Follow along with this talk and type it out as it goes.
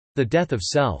The death of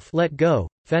self. Let go,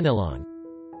 Fenelon.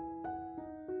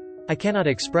 I cannot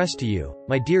express to you,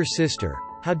 my dear sister,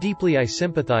 how deeply I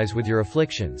sympathize with your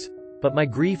afflictions, but my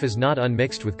grief is not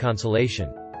unmixed with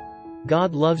consolation.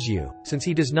 God loves you, since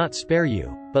he does not spare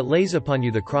you, but lays upon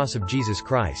you the cross of Jesus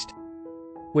Christ.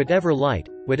 Whatever light,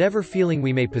 whatever feeling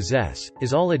we may possess,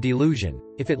 is all a delusion,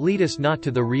 if it lead us not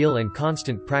to the real and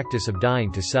constant practice of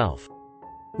dying to self.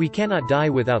 We cannot die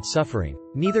without suffering,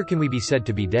 neither can we be said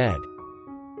to be dead.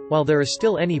 While there is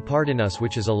still any part in us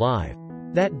which is alive,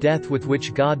 that death with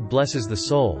which God blesses the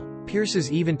soul,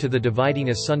 pierces even to the dividing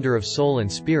asunder of soul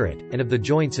and spirit, and of the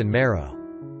joints and marrow.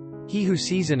 He who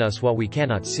sees in us what we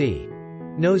cannot see,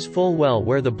 knows full well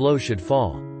where the blow should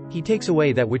fall. He takes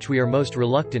away that which we are most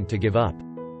reluctant to give up.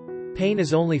 Pain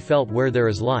is only felt where there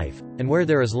is life, and where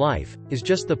there is life, is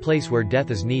just the place where death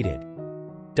is needed.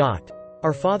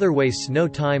 Our Father wastes no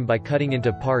time by cutting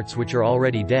into parts which are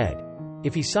already dead.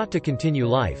 If he sought to continue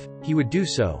life, he would do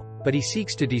so, but he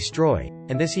seeks to destroy,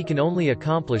 and this he can only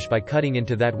accomplish by cutting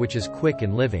into that which is quick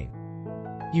and living.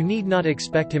 You need not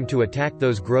expect him to attack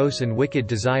those gross and wicked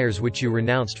desires which you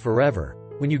renounced forever,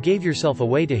 when you gave yourself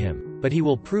away to him, but he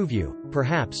will prove you,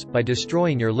 perhaps, by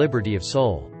destroying your liberty of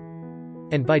soul,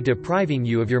 and by depriving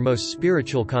you of your most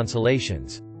spiritual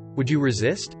consolations. Would you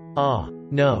resist? Ah,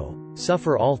 no.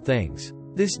 Suffer all things.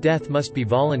 This death must be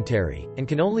voluntary, and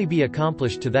can only be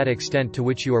accomplished to that extent to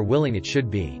which you are willing it should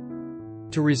be.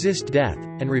 To resist death,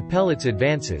 and repel its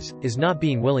advances, is not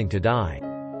being willing to die.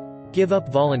 Give up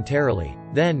voluntarily,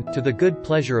 then, to the good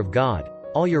pleasure of God,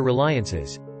 all your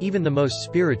reliances, even the most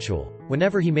spiritual,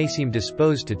 whenever he may seem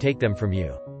disposed to take them from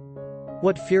you.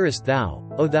 What fearest thou,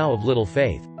 O thou of little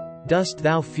faith? Dost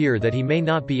thou fear that he may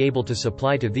not be able to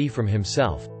supply to thee from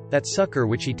himself that succor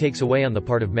which he takes away on the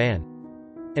part of man?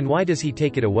 And why does he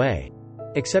take it away?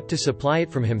 Except to supply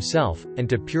it from himself, and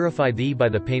to purify thee by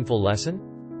the painful lesson?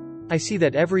 I see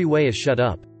that every way is shut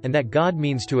up, and that God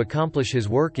means to accomplish his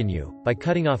work in you, by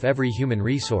cutting off every human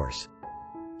resource.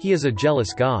 He is a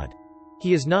jealous God.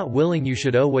 He is not willing you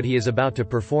should owe what he is about to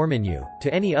perform in you,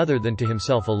 to any other than to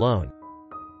himself alone.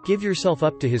 Give yourself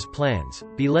up to his plans,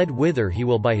 be led whither he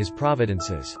will by his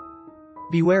providences.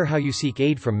 Beware how you seek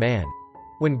aid from man.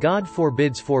 When God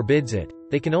forbids it,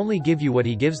 they can only give you what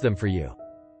he gives them for you.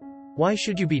 Why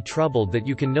should you be troubled that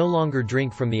you can no longer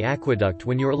drink from the aqueduct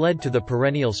when you are led to the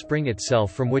perennial spring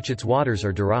itself from which its waters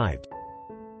are derived?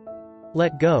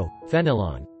 Let go,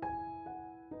 Fenelon.